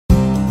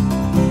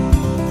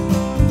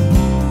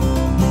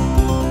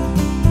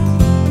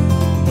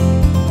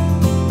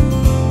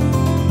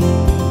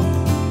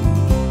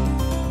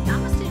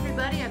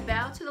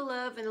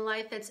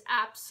that's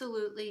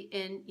absolutely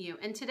in you.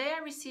 And today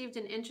I received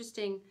an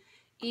interesting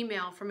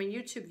email from a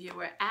YouTube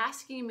viewer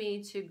asking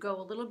me to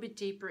go a little bit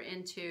deeper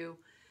into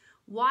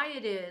why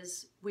it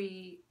is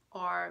we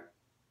are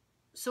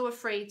so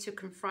afraid to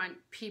confront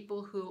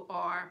people who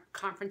are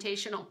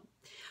confrontational.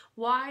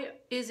 Why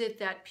is it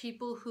that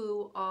people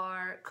who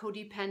are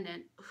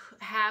codependent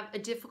have a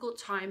difficult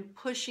time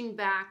pushing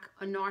back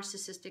a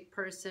narcissistic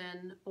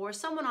person or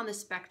someone on the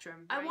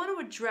spectrum? Right? I want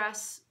to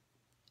address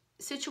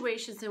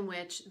situations in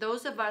which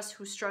those of us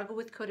who struggle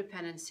with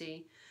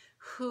codependency,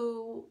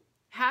 who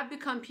have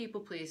become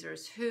people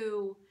pleasers,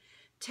 who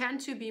tend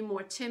to be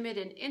more timid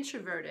and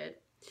introverted,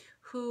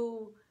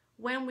 who,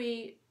 when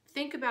we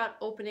think about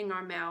opening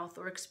our mouth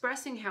or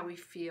expressing how we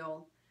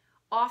feel,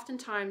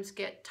 oftentimes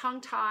get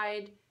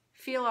tongue-tied,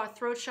 feel our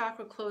throat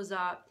chakra close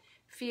up,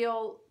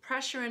 feel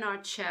pressure in our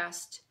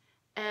chest,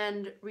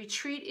 and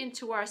retreat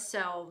into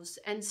ourselves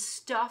and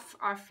stuff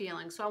our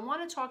feelings. So I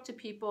want to talk to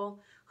people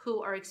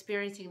who are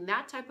experiencing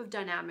that type of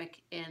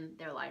dynamic in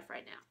their life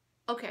right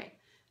now. Okay,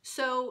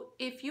 so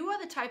if you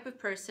are the type of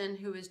person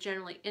who is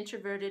generally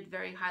introverted,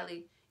 very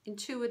highly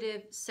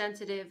intuitive,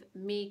 sensitive,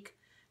 meek,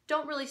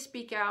 don't really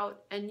speak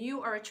out, and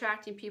you are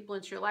attracting people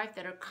into your life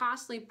that are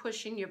constantly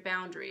pushing your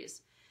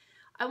boundaries,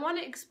 I want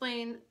to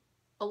explain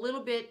a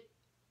little bit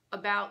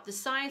about the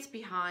science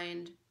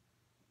behind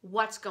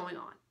what's going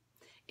on.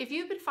 If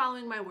you've been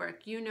following my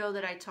work, you know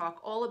that I talk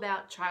all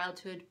about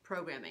childhood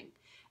programming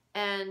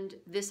and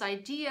this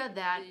idea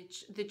that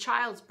the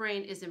child's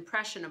brain is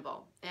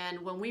impressionable. And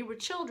when we were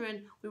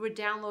children, we were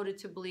downloaded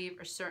to believe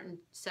a certain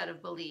set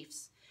of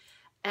beliefs.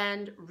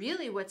 And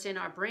really what's in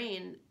our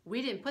brain,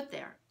 we didn't put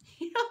there.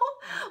 You know,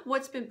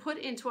 what's been put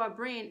into our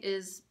brain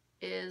is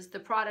the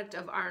product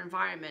of our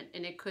environment.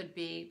 And it could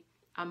be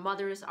our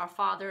mothers, our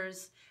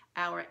fathers,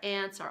 our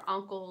aunts, our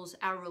uncles,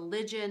 our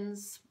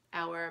religions,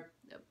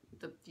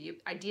 the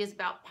ideas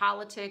about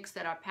politics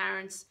that our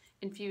parents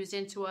infused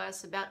into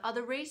us, about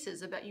other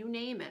races, about you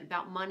name it,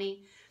 about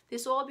money.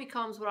 This all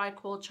becomes what I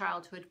call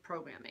childhood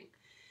programming.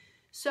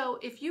 So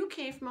if you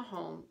came from a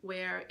home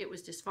where it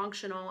was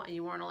dysfunctional and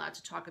you weren't allowed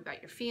to talk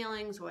about your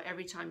feelings, or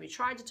every time you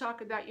tried to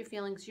talk about your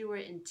feelings, you were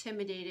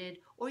intimidated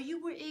or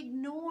you were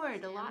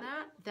ignored, a lot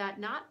of that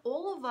not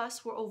all of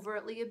us were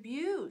overtly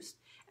abused.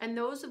 And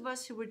those of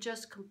us who were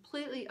just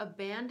completely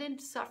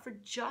abandoned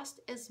suffered just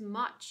as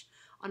much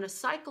on a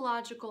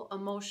psychological,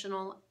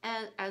 emotional,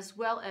 as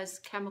well as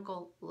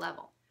chemical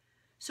level.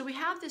 So we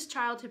have this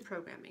childhood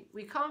programming.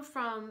 We come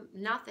from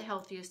not the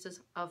healthiest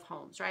of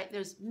homes, right?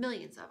 There's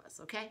millions of us,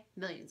 okay?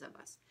 Millions of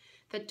us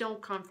that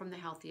don't come from the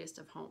healthiest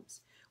of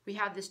homes. We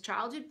have this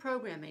childhood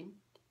programming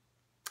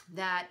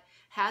that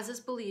has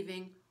us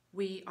believing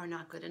we are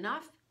not good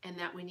enough and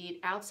that we need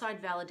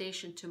outside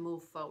validation to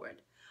move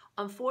forward.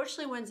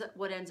 Unfortunately,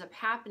 what ends up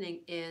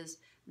happening is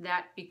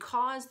that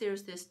because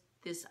there's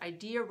this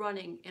idea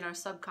running in our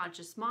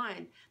subconscious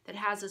mind that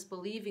has us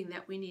believing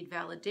that we need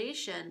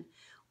validation,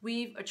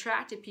 we've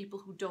attracted people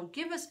who don't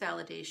give us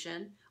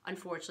validation,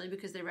 unfortunately,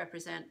 because they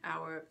represent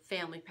our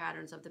family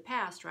patterns of the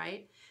past,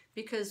 right?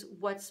 Because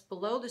what's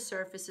below the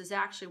surface is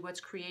actually what's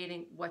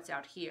creating what's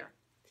out here.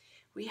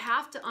 We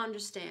have to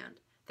understand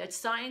that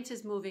science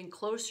is moving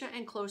closer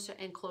and closer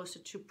and closer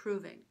to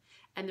proving.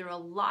 And there are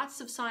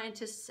lots of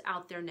scientists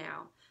out there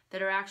now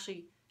that are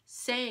actually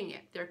saying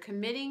it. They're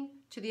committing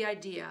to the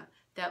idea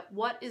that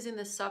what is in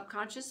the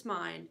subconscious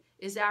mind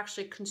is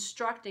actually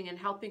constructing and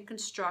helping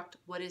construct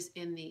what is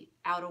in the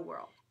outer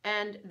world.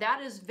 And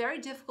that is very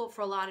difficult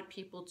for a lot of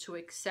people to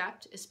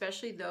accept,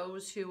 especially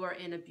those who are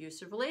in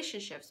abusive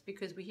relationships,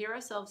 because we hear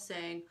ourselves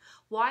saying,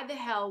 why the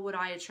hell would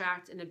I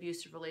attract an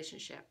abusive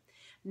relationship?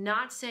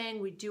 Not saying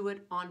we do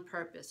it on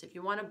purpose. If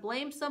you want to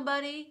blame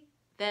somebody,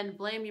 then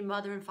blame your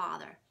mother and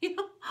father, you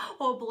know,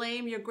 or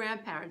blame your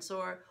grandparents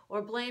or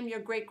blame your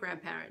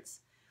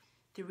great-grandparents.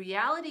 The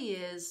reality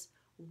is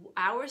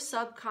our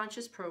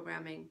subconscious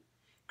programming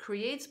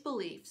creates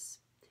beliefs,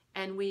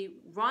 and we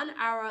run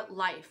our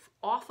life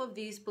off of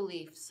these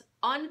beliefs,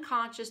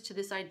 unconscious to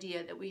this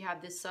idea that we have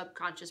this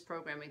subconscious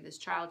programming, this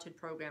childhood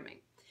programming.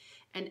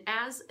 And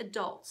as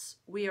adults,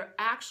 we are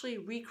actually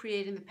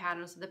recreating the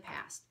patterns of the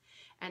past.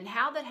 And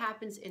how that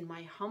happens, in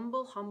my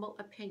humble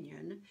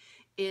opinion,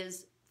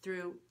 is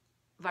through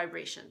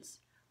vibrations.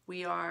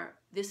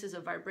 This is a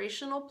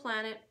vibrational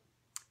planet,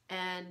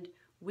 and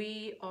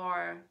we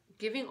are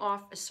giving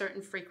off a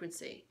certain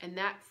frequency. And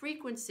that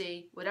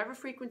frequency, whatever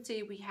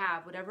frequency we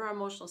have, whatever our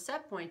emotional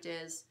set point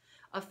is,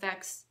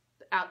 affects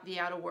the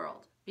outer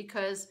world.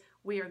 Because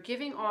we are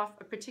giving off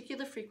a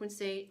particular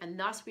frequency, and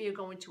thus we are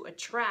going to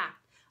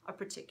attract a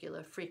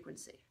particular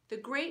frequency. The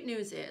great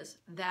news is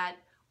that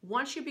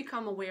once you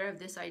become aware of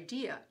this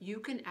idea, you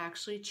can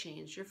actually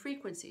change your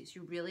frequencies.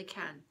 You really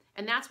can.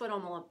 And that's what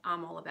I'm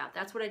all about.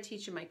 That's what I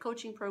teach in my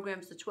coaching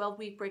programs, the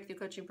 12-week breakthrough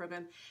coaching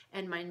program,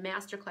 and my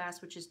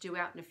masterclass, which is due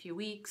out in a few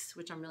weeks,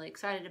 which I'm really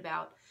excited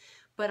about.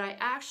 But I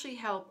actually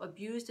help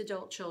abused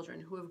adult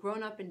children who have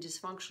grown up in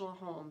dysfunctional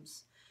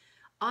homes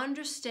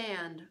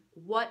understand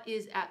what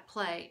is at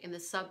play in the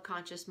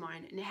subconscious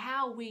mind and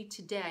how we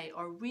today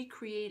are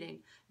recreating,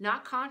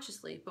 not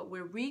consciously, but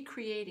we're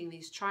recreating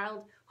these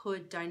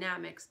childhood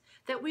dynamics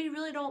that we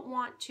really don't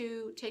want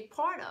to take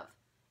part of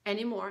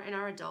anymore in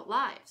our adult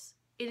lives.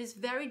 It is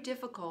very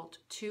difficult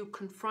to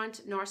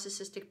confront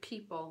narcissistic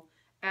people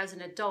as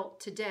an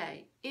adult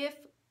today if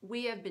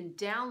we have been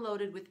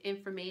downloaded with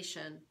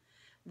information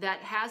that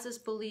has us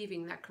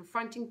believing that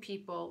confronting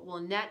people will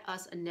net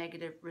us a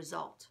negative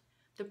result.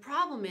 The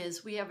problem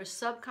is we have a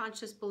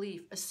subconscious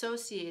belief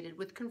associated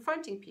with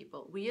confronting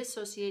people. We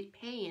associate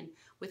pain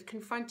with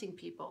confronting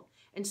people.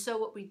 And so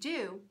what we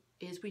do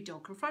is we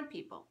don't confront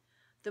people.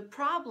 The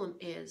problem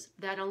is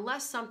that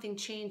unless something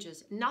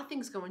changes,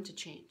 nothing's going to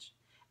change.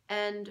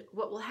 And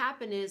what will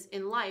happen is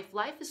in life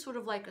is sort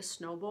of like a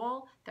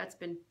snowball that's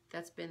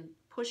been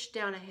pushed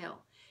down a hill.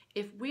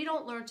 If we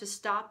don't learn to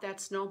stop that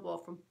snowball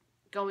from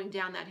going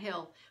down that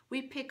hill,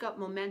 we pick up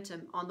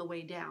momentum on the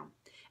way down.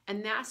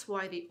 And that's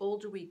why the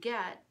older we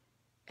get,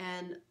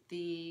 and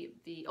the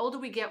older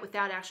we get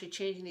without actually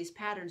changing these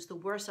patterns, the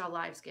worse our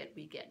lives get.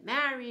 We get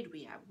married,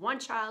 we have one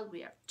child,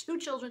 we have 2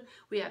 children,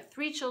 we have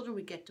 3 children,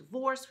 we get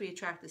divorced, we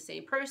attract the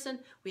same person,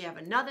 we have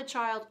another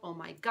child, oh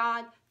my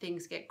God,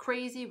 things get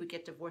crazy, we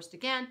get divorced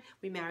again,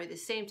 we marry the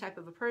same type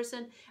of a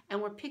person,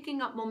 and we're picking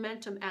up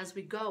momentum as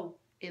we go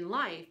in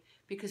life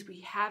because we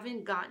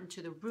haven't gotten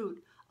to the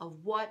root of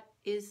what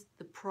is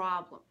the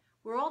problem.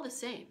 We're all the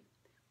same.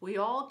 We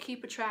all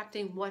keep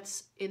attracting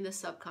what's in the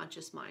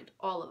subconscious mind,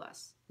 all of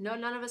us. No,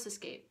 none of us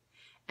escape.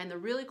 And the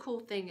really cool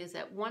thing is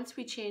that once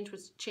we change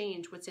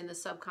what's in the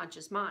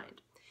subconscious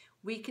mind,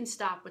 we can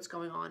stop what's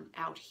going on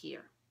out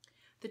here.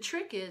 The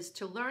trick is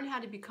to learn how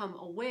to become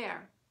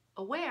aware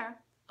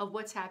of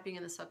what's happening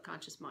in the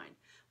subconscious mind.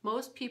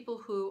 Most people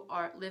who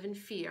live in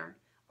fear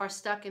are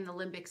stuck in the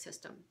limbic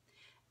system.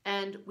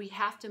 And we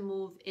have to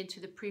move into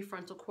the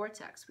prefrontal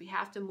cortex. We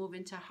have to move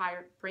into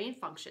higher brain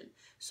function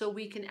so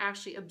we can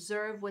actually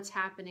observe what's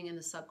happening in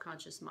the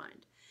subconscious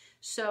mind.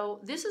 So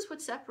this is what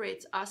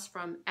separates us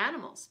from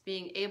animals,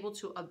 being able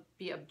to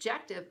be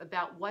objective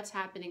about what's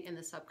happening in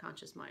the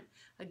subconscious mind.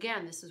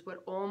 Again, this is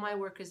what all my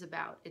work is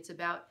about. It's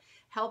about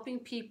helping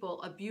people,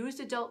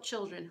 abused adult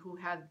children who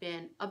have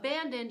been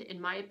abandoned,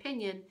 in my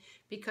opinion,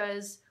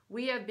 because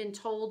we have been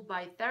told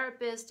by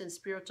therapists and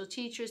spiritual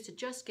teachers to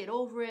just get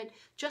over it,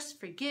 just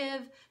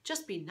forgive,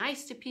 just be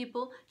nice to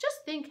people,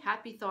 just think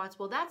happy thoughts.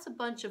 Well, that's a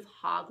bunch of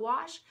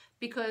hogwash,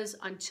 because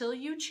until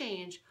you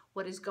change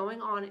what is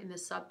going on in the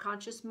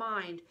subconscious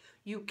mind,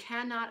 you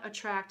cannot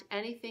attract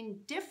anything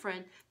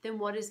different than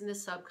what is in the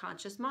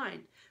subconscious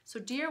mind. So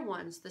dear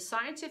ones, the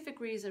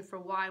scientific reason for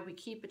why we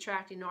keep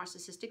attracting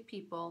narcissistic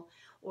people,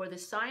 or the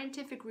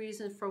scientific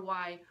reason for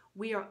why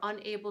we are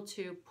unable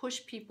to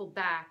push people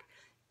back,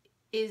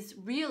 is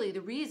really,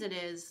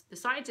 the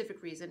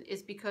scientific reason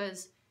is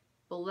because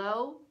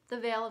below the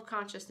veil of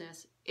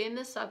consciousness in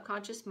the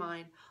subconscious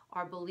mind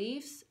are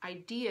beliefs,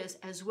 ideas,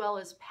 as well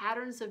as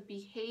patterns of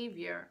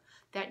behavior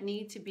that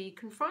need to be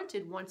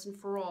confronted once and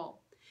for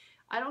all.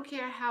 I don't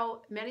care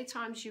how many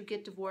times you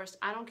get divorced.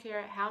 I don't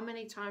care how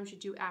many times you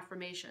do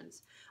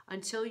affirmations.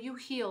 Until you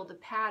heal the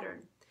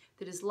pattern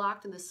that is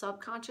locked in the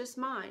subconscious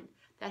mind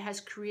that has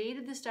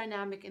created this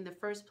dynamic in the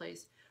first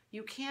place,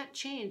 you can't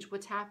change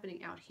what's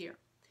happening out here.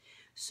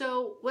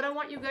 So what I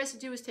want you guys to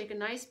do is take a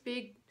nice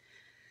big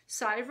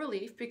sigh of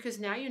relief, because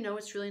now you know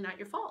it's really not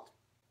your fault.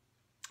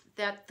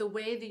 That the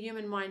way the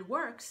human mind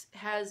works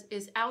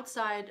is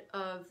outside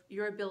of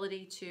your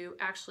ability to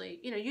actually,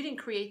 you didn't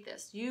create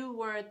this. You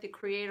weren't the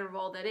creator of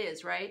all that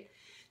is, right?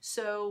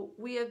 So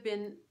we have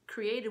been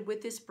created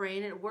with this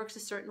brain, and it works a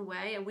certain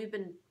way, and we've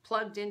been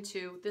plugged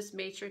into this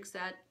matrix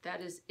that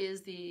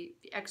is the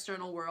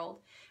external world.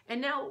 And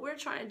now what we're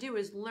trying to do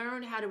is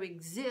learn how to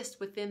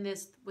exist within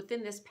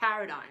this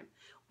paradigm.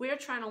 We're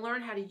trying to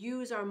learn how to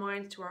use our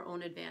minds to our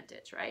own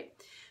advantage, right?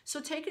 So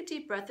take a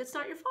deep breath. It's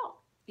not your fault.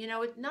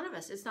 None of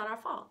us, it's not our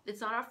fault.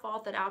 It's not our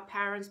fault that our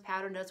parents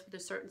patterned us with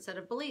a certain set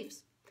of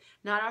beliefs.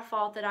 Not our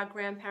fault that our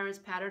grandparents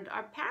patterned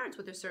our parents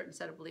with a certain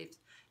set of beliefs.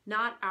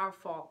 Not our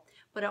fault.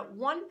 But at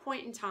one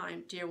point in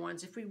time, dear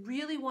ones, if we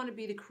really want to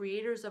be the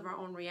creators of our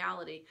own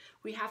reality,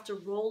 we have to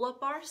roll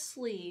up our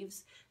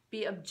sleeves,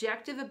 be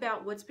objective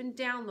about what's been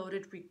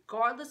downloaded,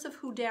 regardless of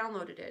who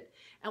downloaded it,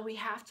 and we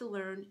have to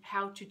learn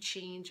how to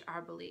change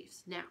our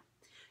beliefs. Now,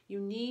 you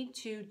need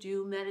to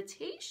do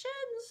meditations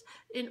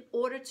in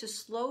order to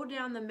slow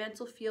down the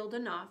mental field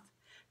enough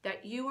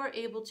that you are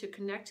able to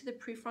connect to the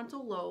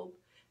prefrontal lobe,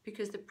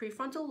 because the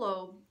prefrontal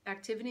lobe,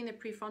 activity in the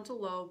prefrontal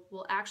lobe,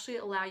 will actually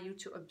allow you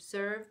to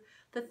observe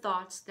the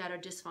thoughts that are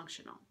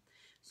dysfunctional.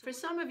 For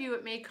some of you,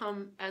 it may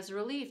come as a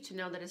relief to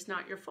know that it's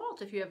not your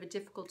fault if you have a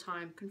difficult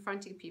time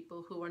confronting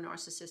people who are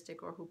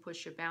narcissistic or who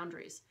push your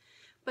boundaries.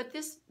 But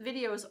this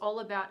video is all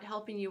about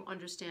helping you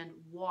understand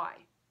why.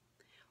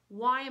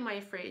 Why am I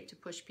afraid to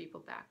push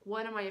people back?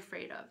 What am I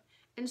afraid of?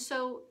 And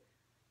so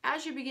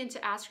as you begin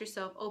to ask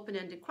yourself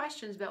open-ended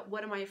questions about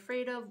what am I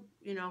afraid of,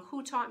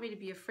 who taught me to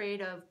be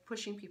afraid of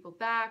pushing people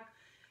back?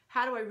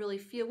 How do I really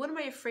feel? What am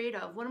I afraid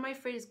of? What am I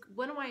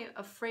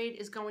afraid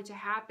is going to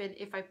happen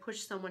if I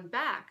push someone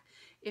back?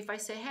 If I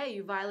say, hey,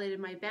 you violated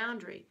my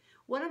boundary.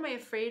 What am I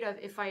afraid of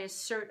if I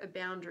assert a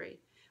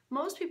boundary?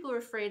 Most people are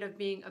afraid of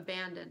being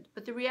abandoned.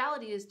 But the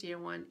reality is, dear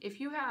one,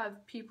 if you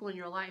have people in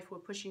your life who are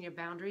pushing your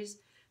boundaries,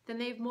 then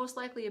they've most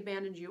likely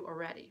abandoned you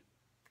already.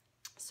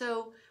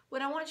 So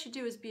what I want you to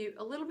do is be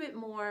a little bit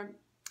more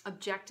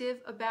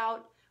objective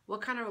about what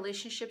kind of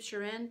relationships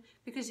you're in,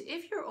 because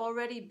if you're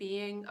already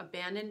being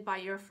abandoned by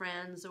your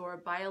friends or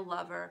by a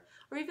lover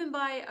or even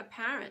by a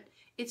parent,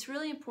 it's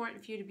really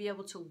important for you to be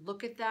able to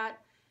look at that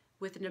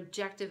with an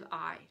objective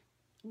eye.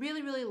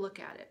 Really, really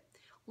look at it.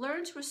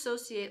 Learn to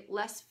associate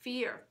less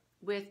fear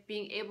with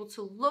being able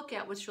to look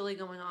at what's really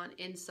going on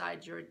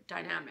inside your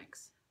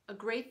dynamics. A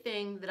great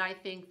thing that I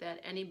think that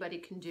anybody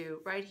can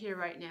do right here,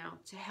 right now,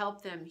 to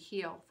help them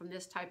heal from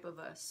this type of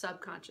a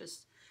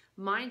subconscious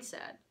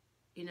mindset,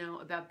 you know,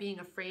 about being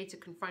afraid to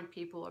confront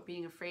people or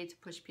being afraid to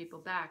push people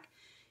back,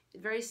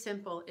 very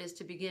simple, is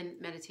to begin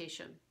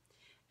meditation.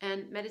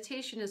 And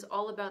meditation is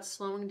all about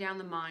slowing down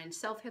the mind.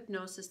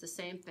 Self-hypnosis, the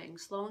same thing,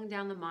 slowing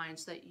down the mind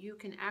so that you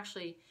can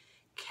actually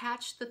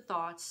catch the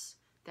thoughts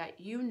that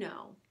you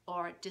know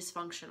are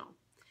dysfunctional.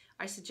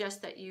 I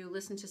suggest that you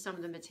listen to some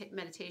of the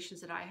meditations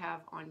that I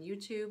have on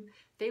YouTube.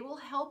 They will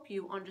help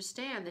you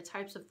understand the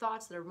types of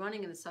thoughts that are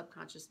running in the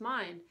subconscious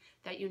mind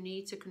that you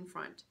need to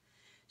confront.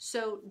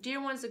 So,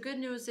 dear ones, the good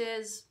news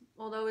is,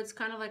 although it's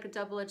kind of like a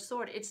double-edged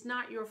sword, it's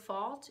not your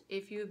fault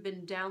if you've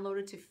been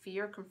downloaded to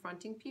fear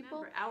confronting people.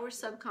 Remember, our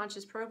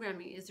subconscious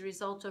programming is the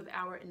result of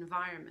our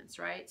environments,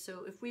 right?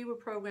 So if we were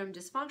programmed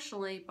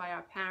dysfunctionally by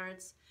our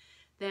parents,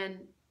 then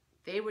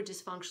they were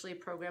dysfunctionally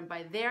programmed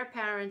by their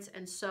parents,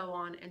 and so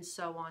on and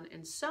so on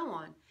and so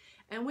on.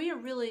 And we are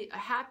really a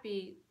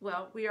happy,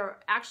 well, we are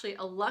actually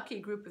a lucky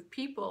group of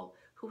people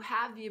who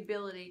have the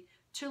ability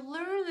to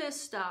learn this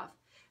stuff,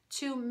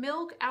 to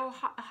milk our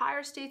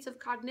higher states of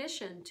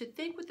cognition, to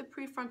think with the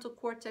prefrontal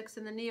cortex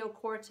and the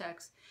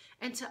neocortex,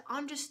 and to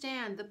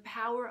understand the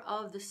power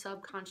of the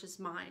subconscious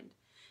mind,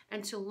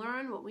 and to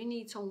learn what we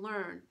need to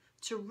learn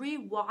to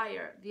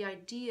rewire the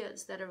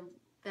ideas that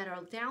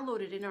are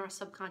downloaded in our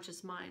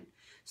subconscious mind,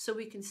 so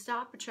we can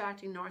stop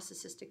attracting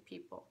narcissistic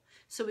people,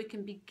 so we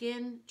can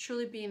begin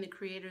truly being the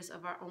creators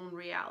of our own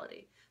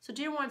reality. So,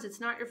 dear ones, it's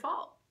not your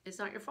fault. It's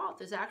not your fault.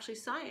 There's actually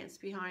science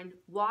behind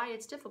why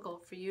it's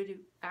difficult for you to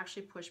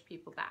actually push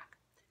people back.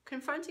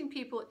 Confronting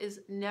people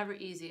is never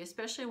easy,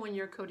 especially when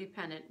you're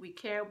codependent. We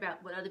care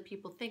about what other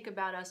people think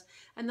about us,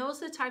 and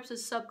those are the types of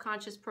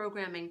subconscious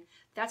programming.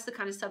 That's the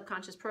kind of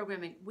subconscious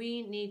programming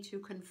we need to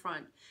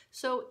confront.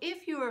 So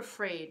if you're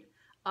afraid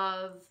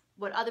of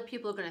what other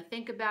people are going to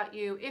think about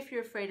you, if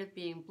you're afraid of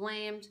being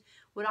blamed,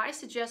 what I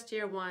suggest,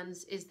 dear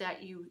ones, is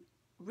that you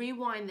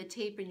rewind the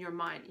tape in your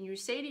mind and you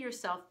say to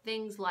yourself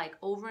things like,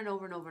 over and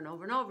over and over and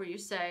over and over, you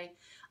say,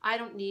 I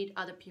don't need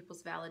other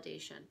people's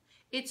validation.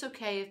 It's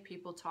okay if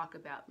people talk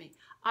about me.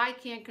 I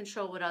can't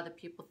control what other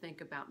people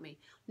think about me.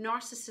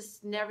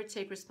 Narcissists never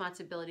take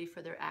responsibility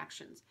for their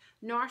actions.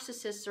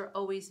 Narcissists are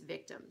always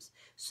victims.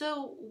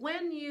 So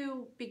when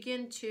you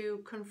begin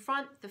to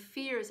confront the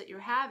fears that you're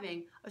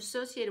having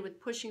associated with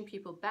pushing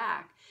people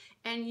back,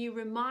 and you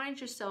remind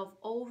yourself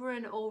over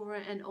and over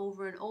and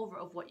over and over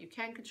of what you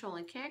can control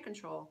and can't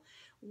control,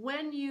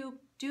 when you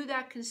do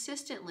that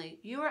consistently,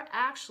 you are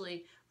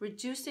actually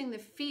reducing the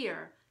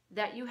fear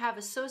that you have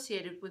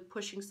associated with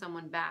pushing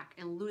someone back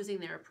and losing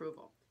their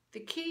approval. The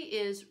key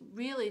is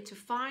really to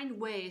find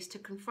ways to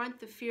confront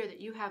the fear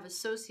that you have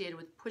associated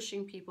with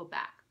pushing people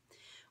back.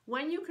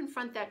 When you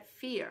confront that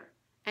fear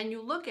and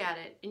you look at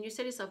it and you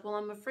say to yourself, well,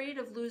 I'm afraid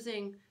of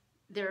losing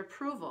their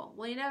approval.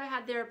 Well, you never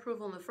had their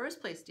approval in the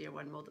first place, dear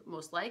one,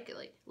 most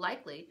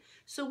likely.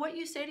 So what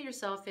you say to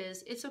yourself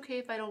is, it's okay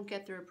if I don't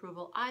get their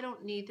approval. I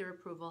don't need their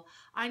approval.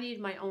 I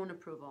need my own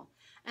approval.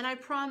 And I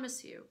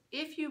promise you,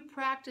 if you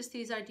practice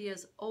these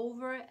ideas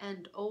over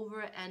and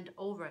over and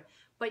over,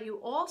 but you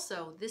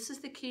also, this is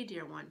the key,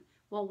 dear one,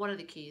 well, one of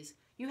the keys,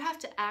 you have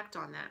to act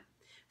on that.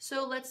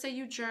 So let's say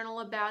you journal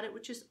about it,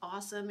 which is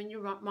awesome, and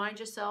you remind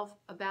yourself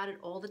about it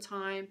all the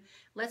time.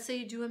 Let's say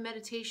you do a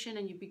meditation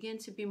and you begin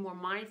to be more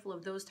mindful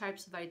of those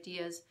types of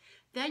ideas.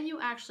 Then you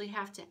actually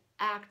have to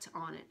act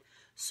on it.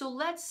 So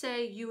let's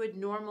say you would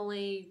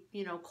normally,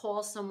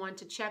 call someone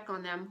to check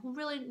on them who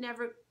really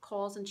never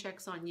calls and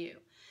checks on you.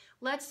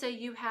 Let's say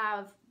you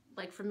have,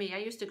 like for me, I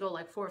used to go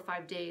like 4 or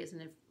 5 days,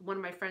 and if one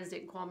of my friends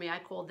didn't call me, I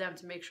called them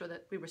to make sure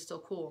that we were still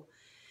cool.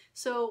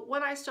 So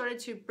when I started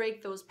to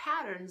break those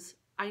patterns,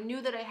 I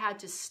knew that I had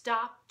to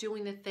stop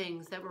doing the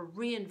things that were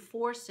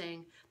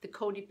reinforcing the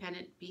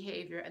codependent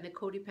behavior and the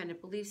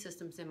codependent belief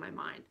systems in my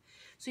mind.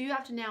 So you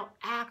have to now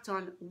act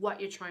on what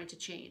you're trying to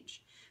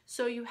change.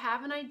 So you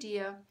have an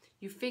idea,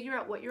 you figure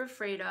out what you're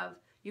afraid of,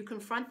 you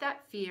confront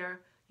that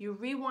fear, you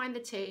rewind the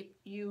tape,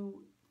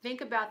 you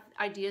think about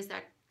ideas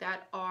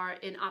that are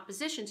in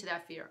opposition to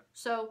that fear.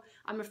 So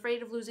I'm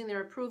afraid of losing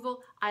their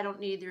approval. I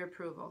don't need their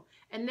approval.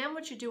 And then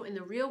what you do in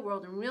the real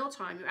world, in real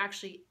time, you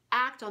actually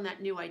act on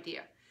that new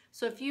idea.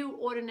 So if you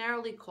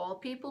ordinarily call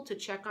people to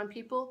check on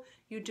people,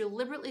 you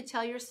deliberately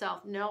tell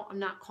yourself, no, I'm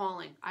not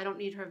calling. I don't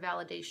need her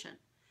validation.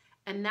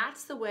 And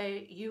that's the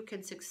way you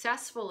can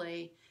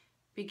successfully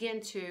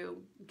begin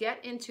to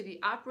get into the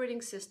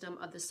operating system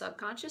of the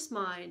subconscious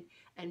mind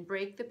and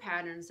break the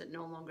patterns that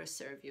no longer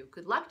serve you.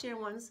 Good luck, dear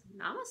ones.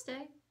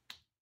 Namaste.